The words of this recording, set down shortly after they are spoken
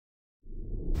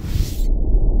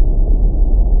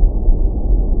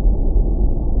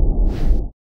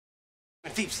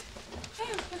Steve.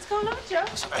 Hey, what's going on, Joe?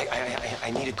 I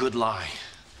need a good lie.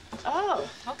 Oh,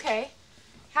 okay.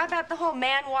 How about the whole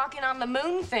man walking on the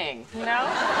moon thing, you know?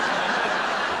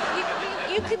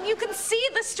 you can see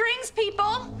the strings,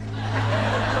 people.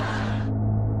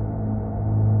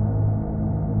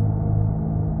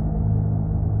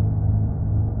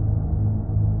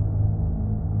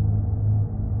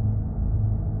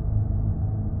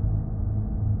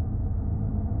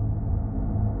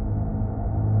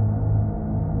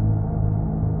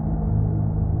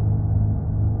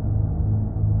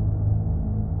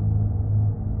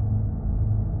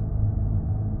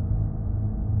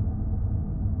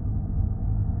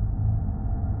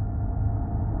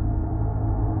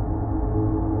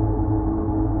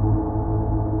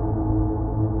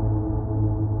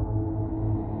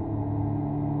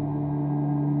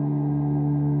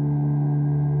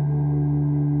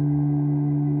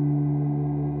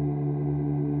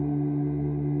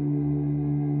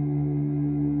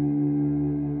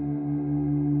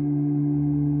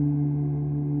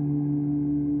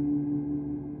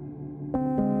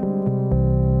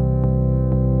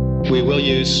 We will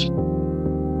use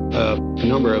a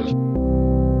number of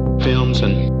films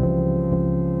and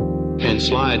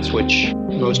slides which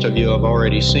most of you have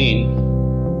already seen,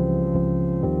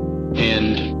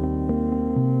 and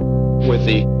with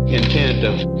the intent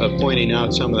of pointing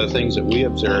out some of the things that we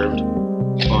observed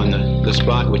on the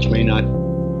spot which may not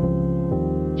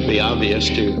be obvious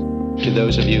to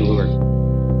those of you who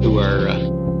are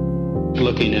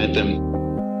looking at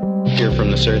them here from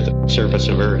the surface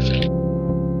of Earth.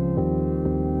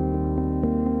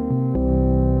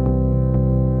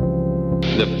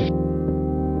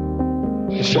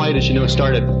 The flight, as you know,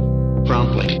 started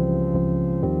promptly.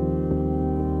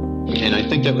 And I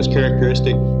think that was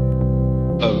characteristic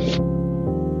of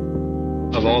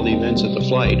all the events of the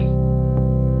flight.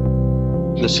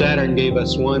 The Saturn gave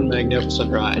us one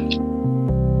magnificent ride,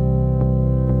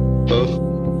 both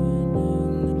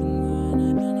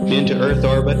into Earth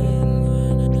orbit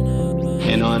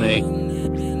and on a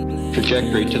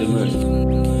trajectory to the moon.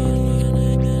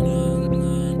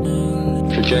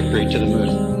 Trajectory to the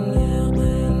moon.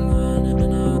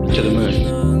 To the moon.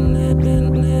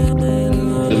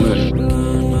 The moon.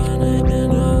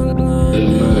 The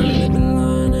moon.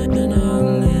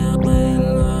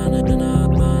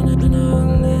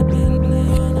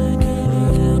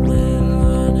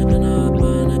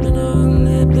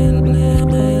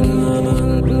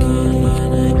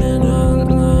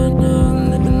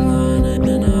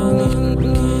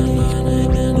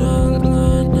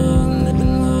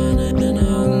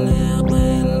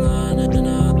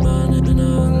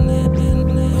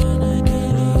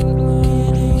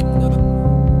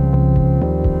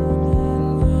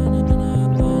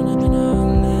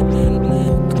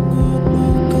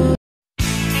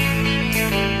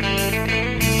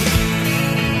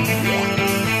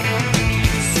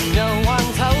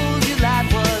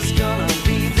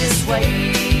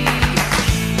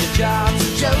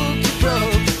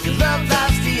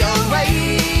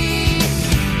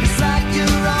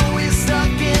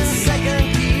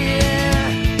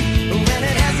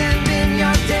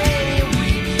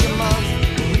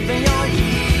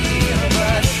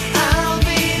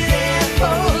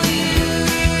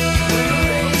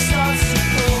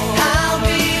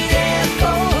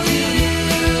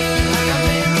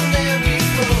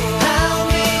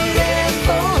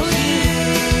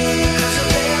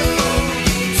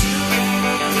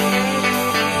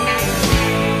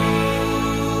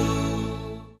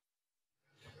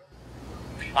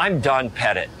 I'm Don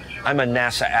Pettit. I'm a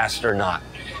NASA astronaut,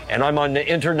 and I'm on the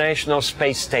International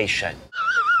Space Station.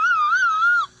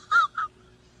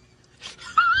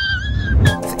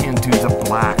 It's into the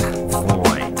black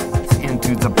void. It's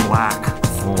into the black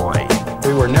void.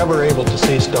 We were never able to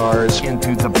see stars.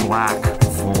 Into the black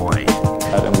void.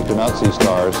 And we cannot see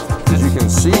stars. As you can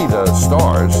see the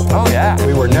stars. Oh, yeah.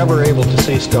 We were never able to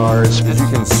see stars. As you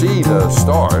can see the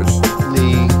stars.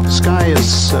 The sky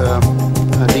is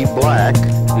deep black.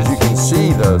 As you can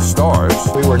see the stars.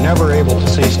 We were never able to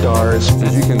see stars.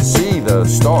 As you can see the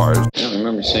stars. I don't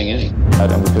remember seeing any.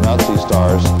 And we cannot see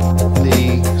stars.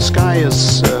 The sky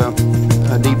is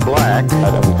deep black.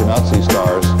 And we cannot see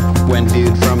stars. When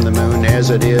viewed from the moon, as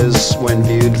it is when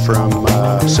viewed from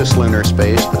cislunar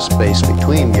space, the space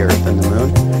between the Earth and the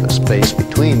moon, the space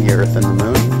between the Earth and the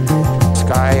moon.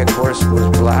 Sky, of course, was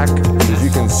black. As you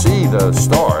can see the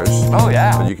stars. Oh,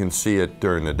 yeah. But you can see it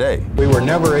during the day. We were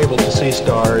never able to see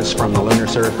stars from the lunar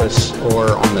surface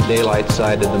or on the daylight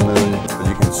side of the moon. But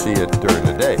you can see it during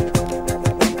the day.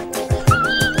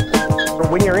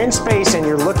 When you're in space and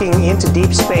you're looking into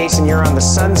deep space and you're on the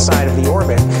sun side of the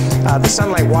orbit, the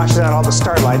sunlight washes out all the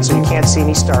starlight, so you can't see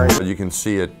any stars. But you can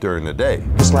see it during the day.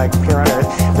 Just like here on Earth.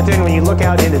 But then when you look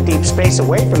out into deep space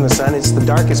away from the sun, it's the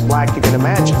darkest black you can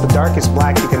imagine. The darkest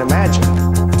black you can imagine.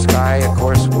 Sky, of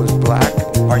course, was black.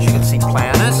 Or you can see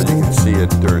planets. But you can see it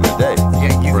during the day.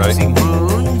 Yeah, you can see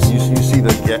moons. You see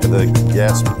the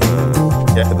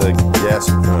gas.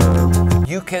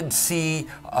 You can see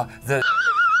the...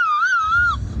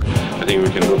 I think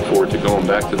we can look forward to going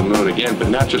back to the moon again, but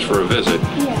not just for a visit,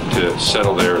 to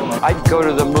settle there. I'd go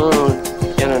to the moon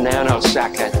in a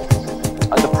nanosecond.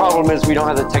 The problem is we don't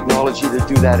have the technology to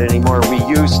do that anymore. We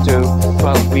used to,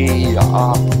 but we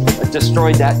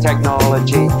destroyed that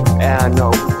technology, and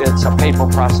it's a painful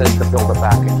process to build it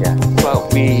back again.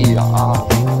 But we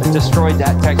destroyed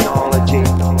that technology,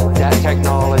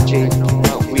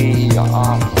 but we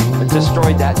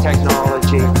destroyed that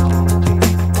technology.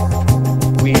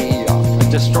 We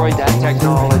destroyed that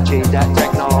technology,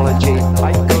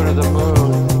 I'd go to the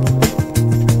moon,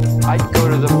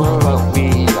 but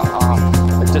we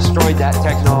destroyed that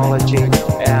technology,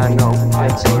 and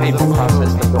it's a painful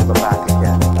process to build it back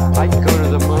again. I'd go to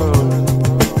the moon,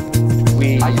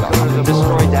 we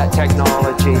destroyed that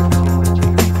technology,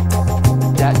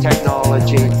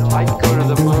 I'd go to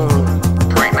the moon.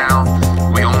 Right now,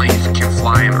 we only can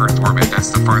fly in Earth orbit. That's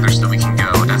the farthest that we can go.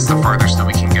 And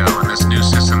this new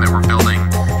system that we're building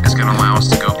is going to allow us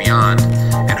to go beyond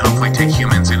and hopefully take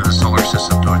humans into the solar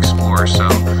system to explore. So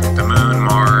the moon,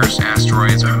 Mars,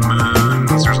 asteroids,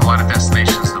 moons, there's a lot of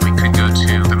destinations that we could go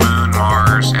to. The moon,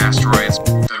 Mars, asteroids,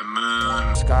 the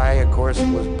moon. Sky, of course,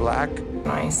 was black.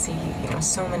 I see,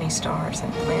 so many stars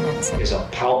and planets. It's a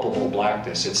palpable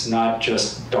blackness. It's not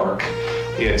just dark.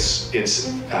 It's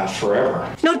forever.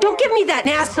 No, don't give me that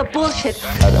NASA bullshit.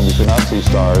 And we cannot see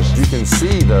stars. You can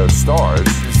see the stars.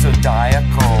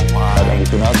 Zodiacal And we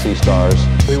cannot see stars.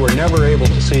 We were never able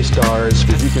to see stars.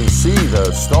 You can see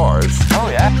the stars. Oh,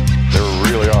 yeah. There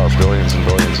really are billions and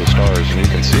billions of stars, and you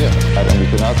can see them. And we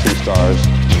cannot see stars.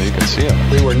 And you can see them.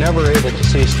 We were never able to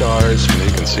see stars. And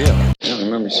you can see them. I don't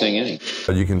remember seeing any.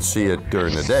 But you can see it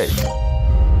during the day.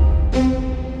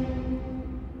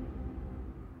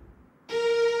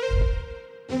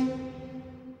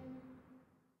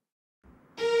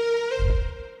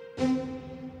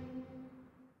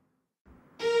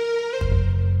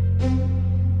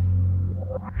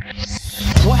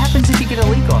 What happens if you get a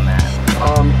leak on that?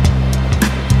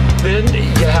 Then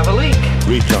you have a leak.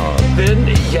 Retard. Then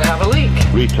you have a leak.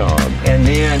 Retard. And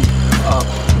then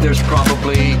there's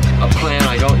probably a plan,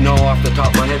 I don't know off the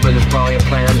top of my head, but there's probably a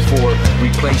plan for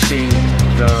replacing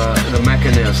the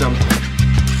mechanism.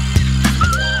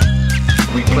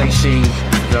 Replacing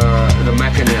the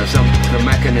mechanism. The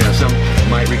mechanism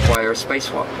might require a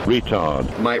spacewalk.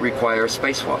 Retard. Might require a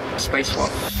spacewalk.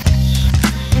 Spacewalk.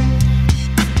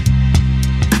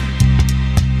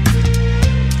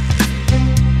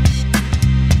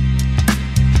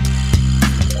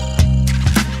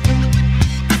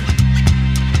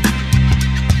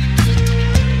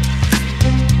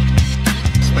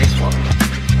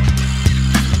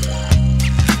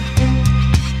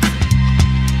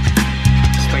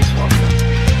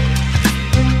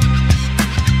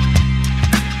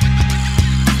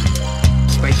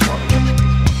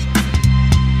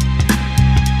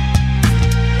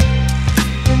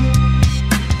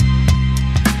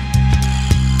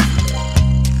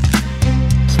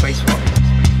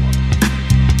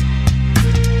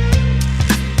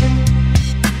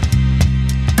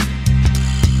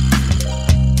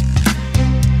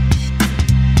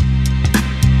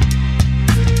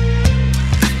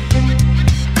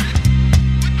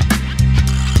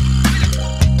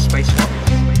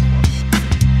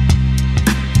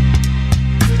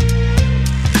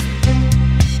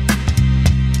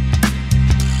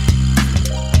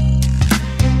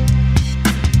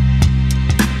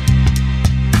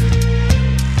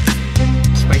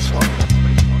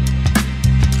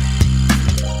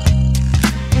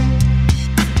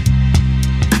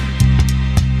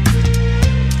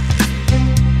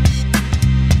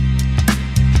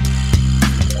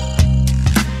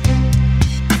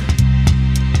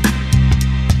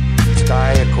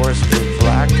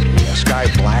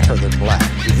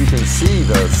 You can see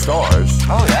the stars.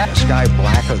 Oh, yeah. The sky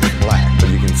blacker than black, but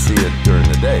you can see it during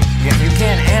the day. Yeah, you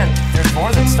can, and there's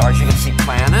more than stars. You can see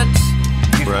planets.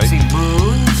 You can see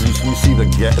moons. You see the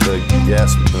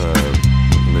gas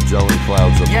Magellan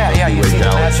clouds of the you see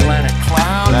galaxy. The Magellanic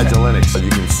clouds. Magellanic, so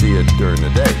you can see it during the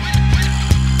day.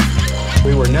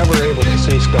 We were never able to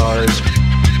see stars.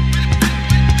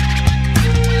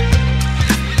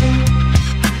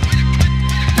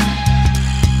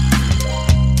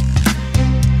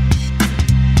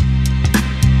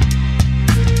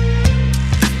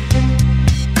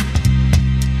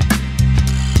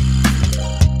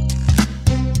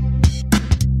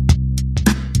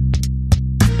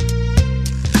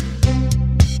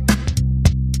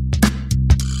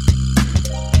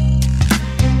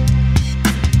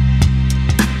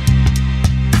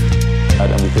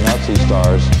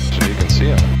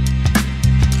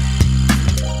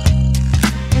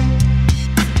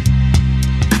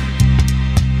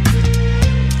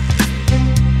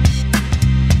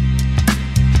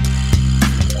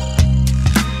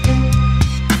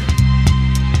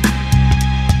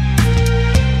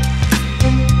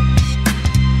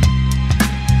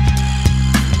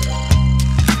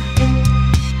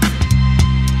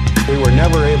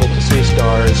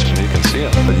 stars, and you can see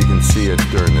them. But you can see it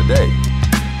during the day.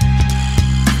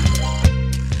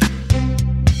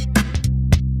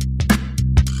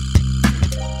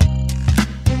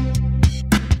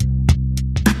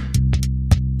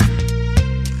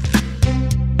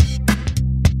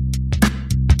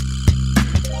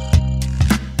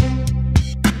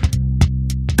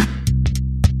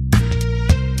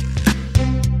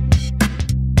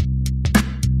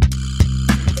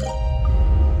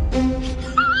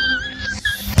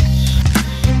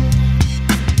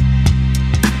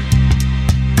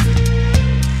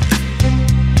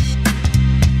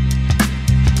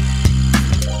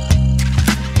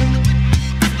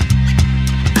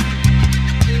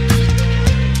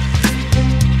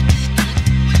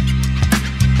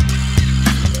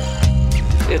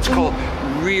 It's called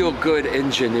real good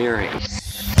engineering.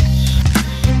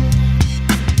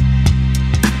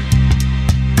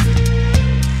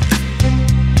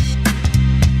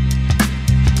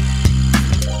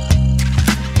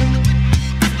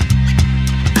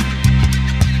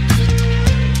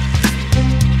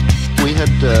 We had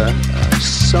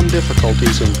some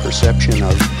difficulties in perception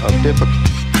of difficult.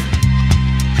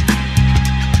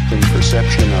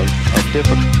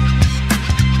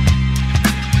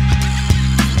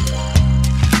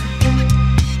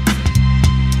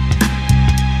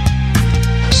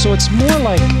 So it's more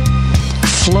like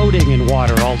floating in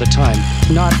water all the time,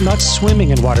 not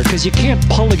swimming in water, because you can't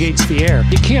pull against the air.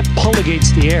 You can't pull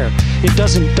against the air. It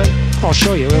doesn't, I'll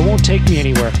show you, it won't take me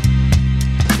anywhere.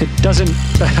 It doesn't,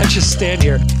 I just stand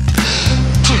here.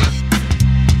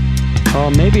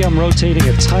 Oh, maybe I'm rotating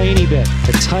a tiny bit.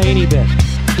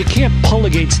 You can't pull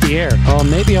against the air. Oh,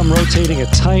 maybe I'm rotating a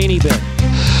tiny bit.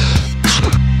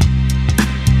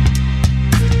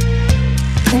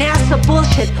 NASA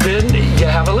bullshit. Then you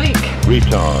have a leak.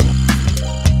 Retard.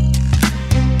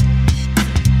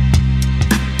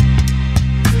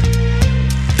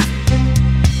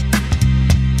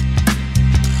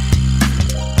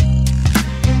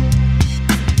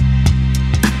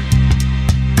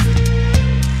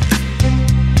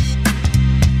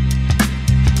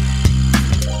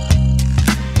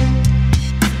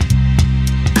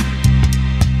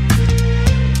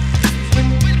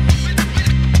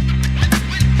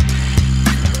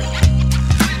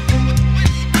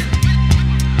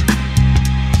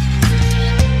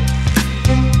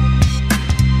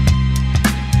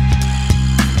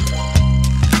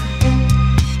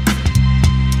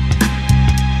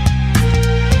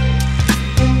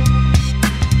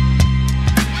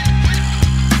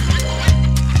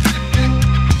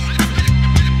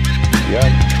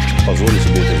 Позволю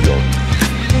себе это сделать.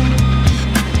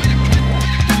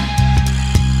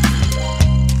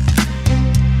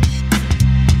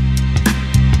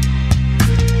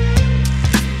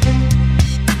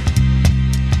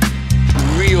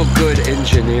 Real good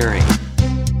engineering.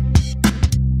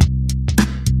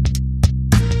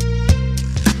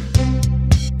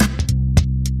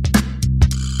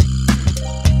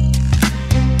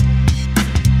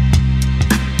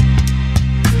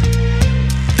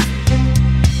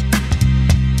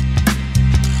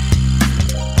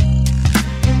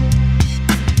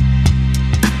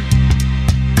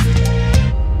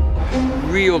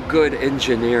 Real good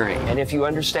engineering. And if you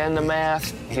understand the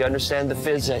math, if you understand the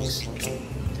physics,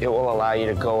 it will allow you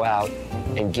to go out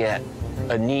and get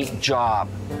a neat job.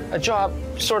 A job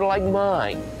sort of like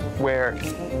mine, where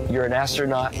you're an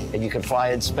astronaut and you can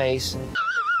fly in space.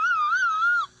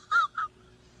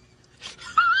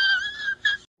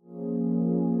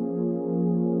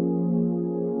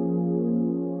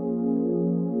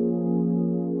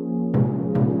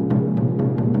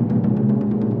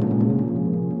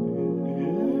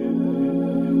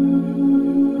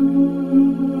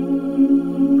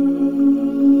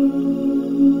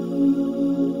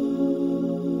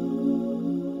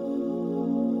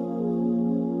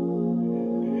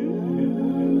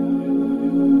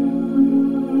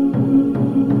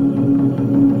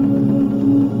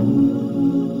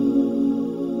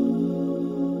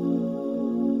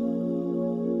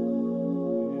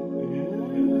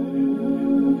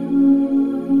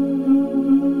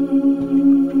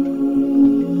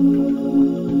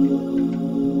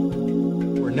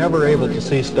 Never able to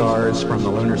see stars from the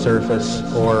lunar surface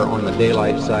or on the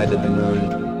daylight side of the moon.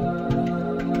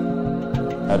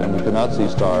 And we cannot see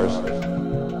stars.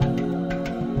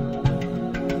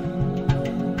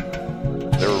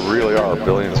 There really are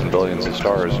billions and billions of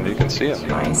stars, and you can see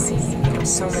them. I see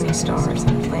so many stars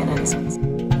and planets. I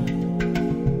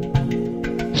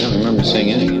don't remember seeing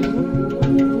any.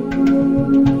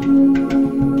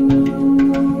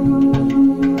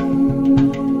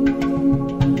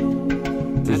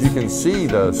 As you can see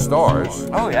the stars.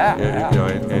 Oh yeah. You know,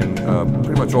 and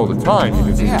pretty much all the time you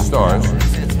can see the stars.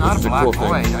 It's not a black cool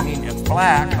void. thing. I mean, it's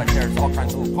black, but there's all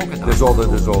kinds of little polka dots. There's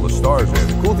all the stars there.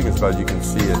 The cool thing is about it, you can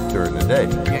see it during the day.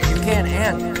 Yeah, you can,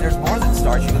 and there's more than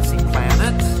stars. You can see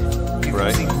planets. You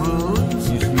can see moons.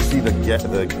 You see the gas,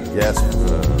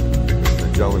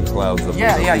 Magellan clouds of the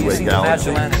Milky you Way see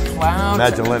galaxy. the Magellanic clouds.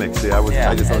 Magellanic. See,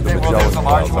 I just heard the Magellan there's a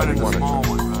large clouds. one and a small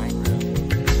one, right?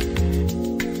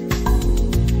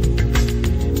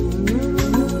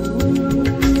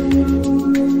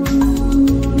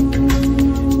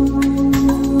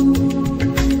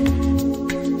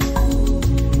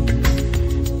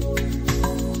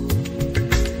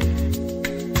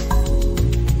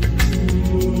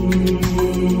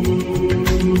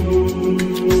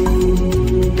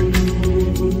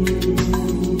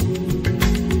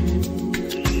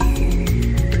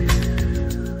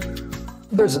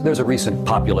 There's a recent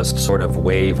populist sort of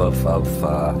wave of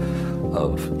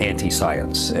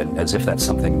anti-science, and as if that's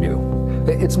something new.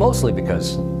 It's mostly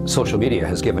because social media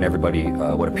has given everybody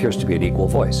what appears to be an equal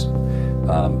voice.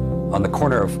 On the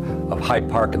corner of Hyde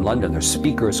Park in London, there's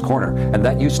Speaker's Corner, and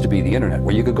that used to be the internet,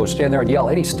 where you could go stand there and yell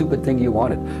any stupid thing you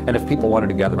wanted. And if people wanted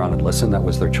to gather around and listen, that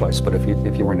was their choice. But if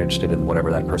you weren't interested in whatever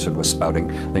that person was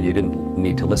spouting, then you didn't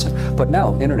need to listen. But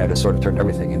now, internet has sort of turned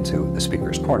everything into the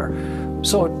Speaker's Corner.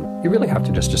 So you really have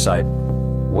to just decide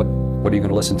what are you going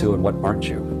to listen to and what aren't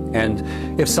you. And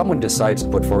if someone decides to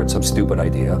put forward some stupid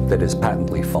idea that is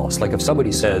patently false, like if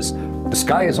somebody says, the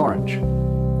sky is orange,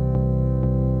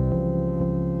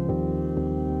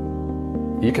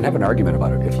 you can have an argument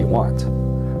about it if you want,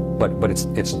 but it's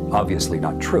obviously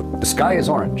not true. The sky is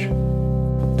orange.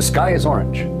 The sky is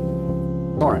orange.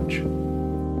 Orange.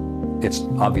 It's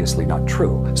obviously not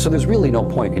true. So there's really no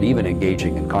point in even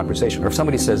engaging in conversation. Or if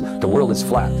somebody says the world is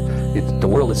flat, the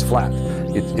world is flat,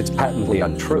 it's patently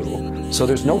untrue. So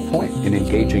there's no point in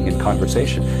engaging in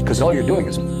conversation, because all you're doing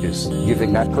is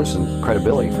giving that person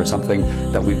credibility for something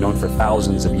that we've known for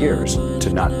thousands of years to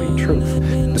not be truth.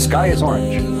 The sky is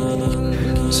orange.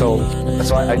 So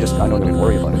I don't even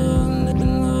worry about it.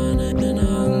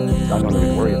 I don't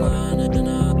even worry about it.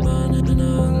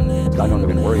 I don't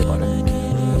even worry about it.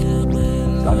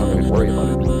 I don't even worry about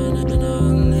it.